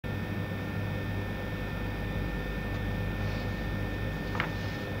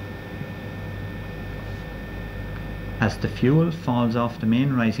As the fuel falls off the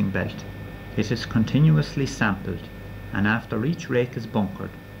main rising belt, it is continuously sampled, and after each rake is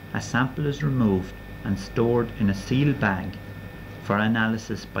bunkered, a sample is removed and stored in a sealed bag for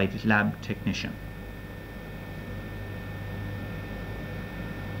analysis by the lab technician.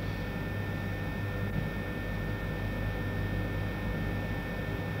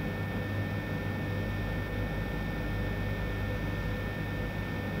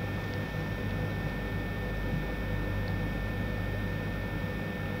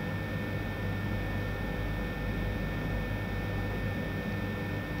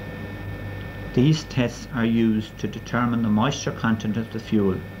 These tests are used to determine the moisture content of the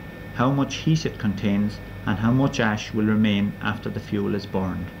fuel, how much heat it contains, and how much ash will remain after the fuel is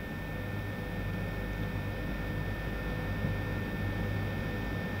burned.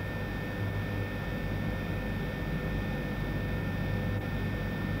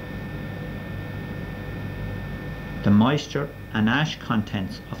 The moisture and ash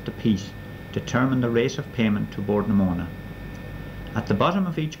contents of the peat determine the rate of payment to Bord na Móna. At the bottom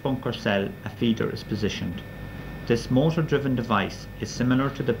of each bunker cell, a feeder is positioned. This motor-driven device is similar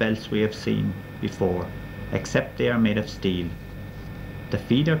to the belts we have seen before, except they are made of steel. The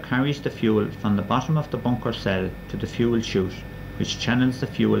feeder carries the fuel from the bottom of the bunker cell to the fuel chute, which channels the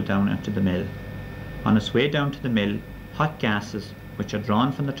fuel down into the mill. On its way down to the mill, hot gases, which are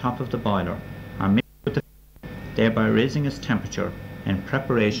drawn from the top of the boiler, are mixed with the fuel, thereby raising its temperature in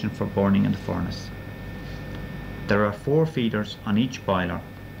preparation for burning in the furnace. There are 4 feeders on each boiler,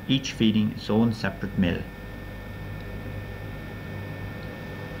 each feeding its own separate mill.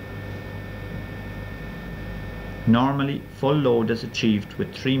 Normally, full load is achieved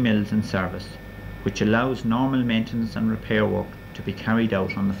with 3 mills in service, which allows normal maintenance and repair work to be carried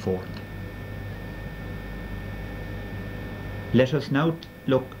out on the 4th. Let us now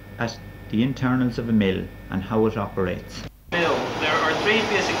look at the internals of a mill and how it operates. Mill. There are 3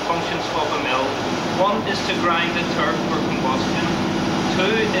 basic functions of a mill. 1 is to grind the turf for combustion, 2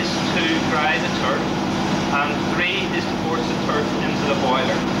 is to dry the turf, and 3 is to force the turf into the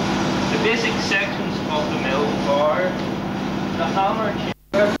boiler. The basic sections of the mill are the hammer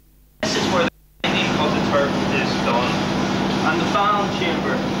chamber. This is where the grinding of the turf is done, and the fan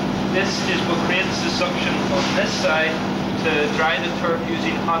chamber. This is what creates the suction on this side to dry the turf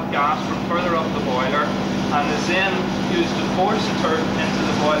using hot gas from further up the boiler, and is then used to force the turf into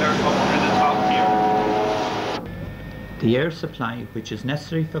the boiler up to the top here. The air supply, which is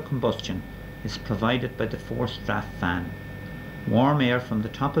necessary for combustion, is provided by the forced draft fan. Warm air from the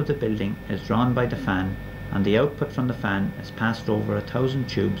top of the building is drawn by the fan, and the output from the fan is passed over 1,000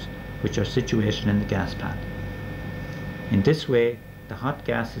 tubes which are situated in the gas pan. In this way, the hot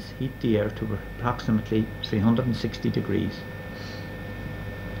gases heat the air to approximately 360 degrees.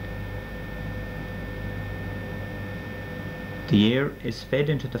 The air is fed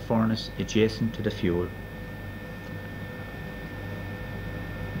into the furnace adjacent to the fuel.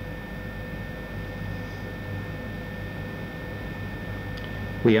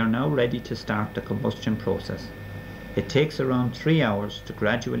 We are now ready to start the combustion process. It takes around 3 hours to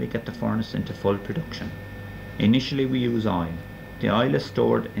gradually get the furnace into full production. Initially we use oil. The oil is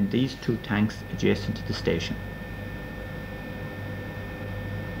stored in these 2 tanks adjacent to the station.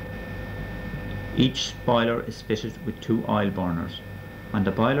 Each boiler is fitted with 2 oil burners. When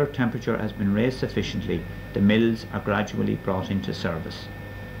the boiler temperature has been raised sufficiently, the mills are gradually brought into service.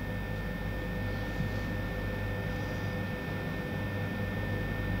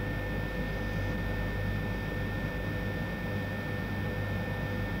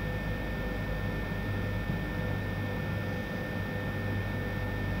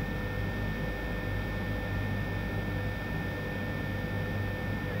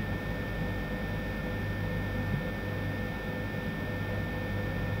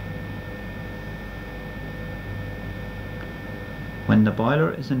 When the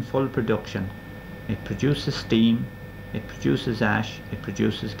boiler is in full production, it produces steam, it produces ash, it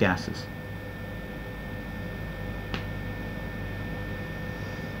produces gases.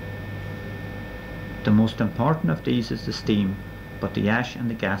 The most important of these is the steam, but the ash and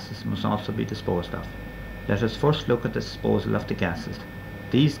the gases must also be disposed of. Let us first look at the disposal of the gases.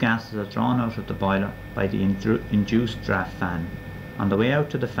 These gases are drawn out of the boiler by the induced draft fan. On the way out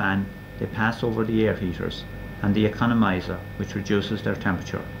to the fan, they pass over the air heaters and the economizer, which reduces their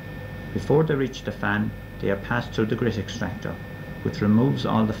temperature. Before they reach the fan, they are passed through the grit extractor, which removes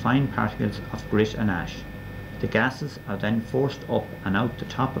all the fine particles of grit and ash. The gases are then forced up and out the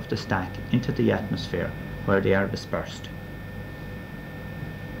top of the stack into the atmosphere, where they are dispersed.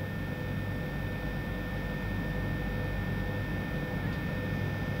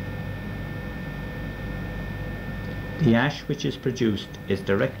 The ash which is produced is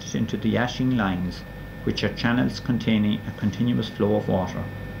directed into the ashing lines, which are channels containing a continuous flow of water.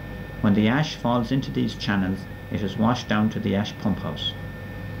 When the ash falls into these channels, it is washed down to the ash pump house.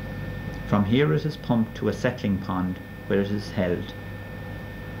 From here it is pumped to a settling pond where it is held.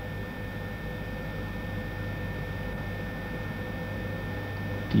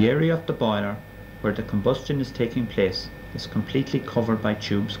 The area of the boiler where the combustion is taking place is completely covered by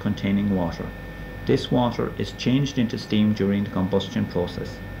tubes containing water. This water is changed into steam during the combustion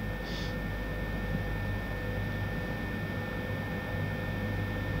process.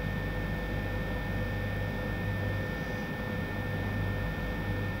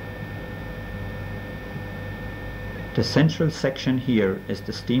 The central section here is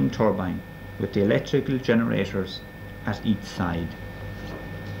the steam turbine with the electrical generators at each side.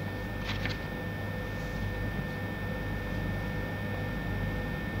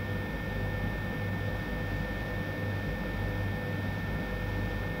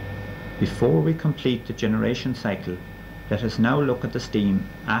 Before we complete the generation cycle, let us now look at the steam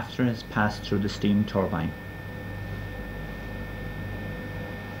after it has passed through the steam turbine.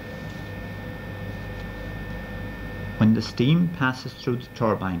 When the steam passes through the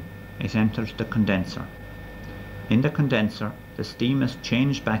turbine, it enters the condenser. In the condenser, the steam is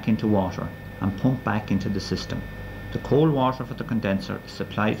changed back into water and pumped back into the system. The cold water for the condenser is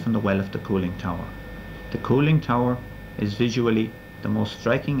supplied from the well of the cooling tower. The cooling tower is visually the most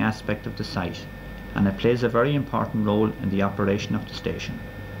striking aspect of the site, and it plays a very important role in the operation of the station.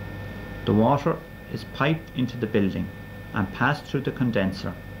 The water is piped into the building and passed through the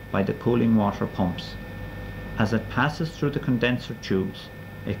condenser by the cooling water pumps. As it passes through the condenser tubes,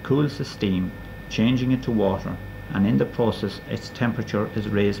 it cools the steam, changing it to water, and in the process its temperature is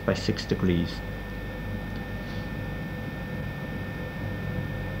raised by 6 degrees.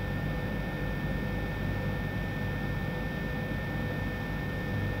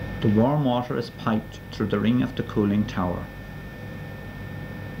 The warm water is piped through the ring of the cooling tower.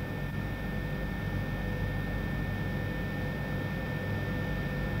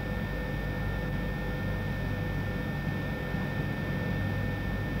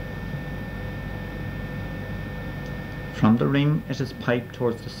 From the ring it is piped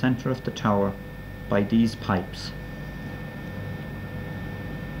towards the centre of the tower by these pipes.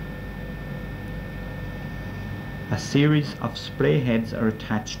 A series of spray heads are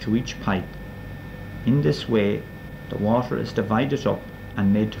attached to each pipe. In this way, the water is divided up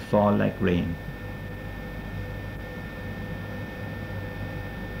and made to fall like rain.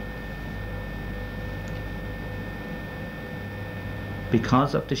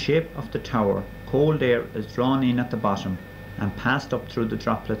 Because of the shape of the tower, cold air is drawn in at the bottom and passed up through the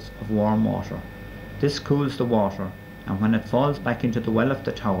droplets of warm water. This cools the water, and when it falls back into the well of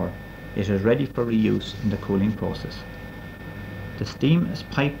the tower, it is ready for reuse in the cooling process. The steam is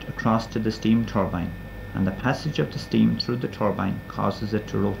piped across to the steam turbine, and the passage of the steam through the turbine causes it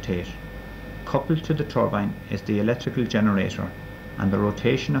to rotate. Coupled to the turbine is the electrical generator, and the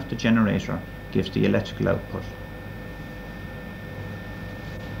rotation of the generator gives the electrical output.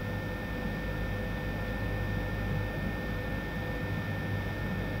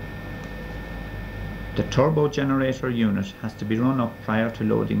 The turbo generator unit has to be run up prior to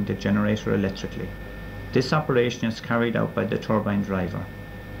loading the generator electrically. This operation is carried out by the turbine driver.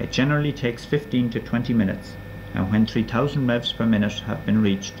 It generally takes 15 to 20 minutes, and when 3000 revs per minute have been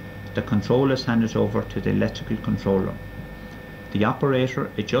reached, the control is handed over to the electrical controller. The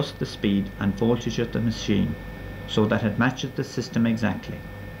operator adjusts the speed and voltage of the machine so that it matches the system exactly,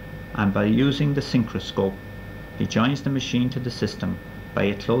 and by using the synchroscope, he joins the machine to the system by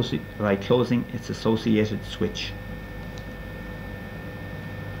closing its associated switch.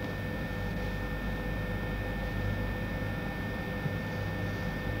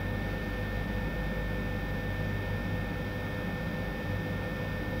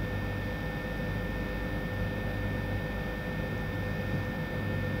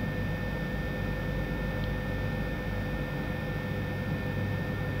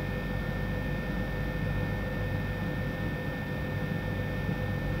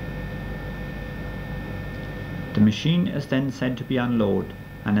 The machine is then said to be on load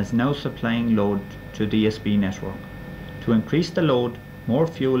and is now supplying load to the ESB network. To increase the load, more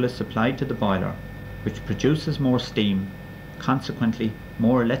fuel is supplied to the boiler, which produces more steam. Consequently,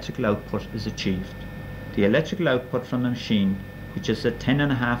 more electrical output is achieved. The electrical output from the machine, which is at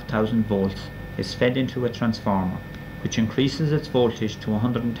 10,500 volts, is fed into a transformer, which increases its voltage to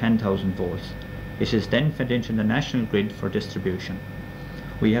 110,000 volts. It is then fed into the national grid for distribution.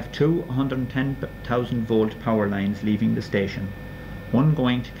 We have two 110,000 volt power lines leaving the station, one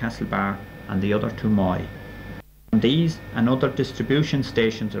going to Castlebar and the other to Moy. From these and other distribution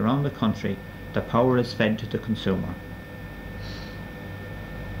stations around the country, the power is fed to the consumer.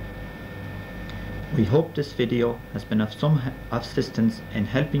 We hope this video has been of some assistance in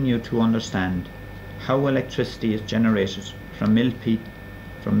helping you to understand how electricity is generated from mill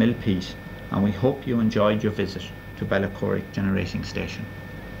peat, and we hope you enjoyed your visit to Bellacorick Generating Station.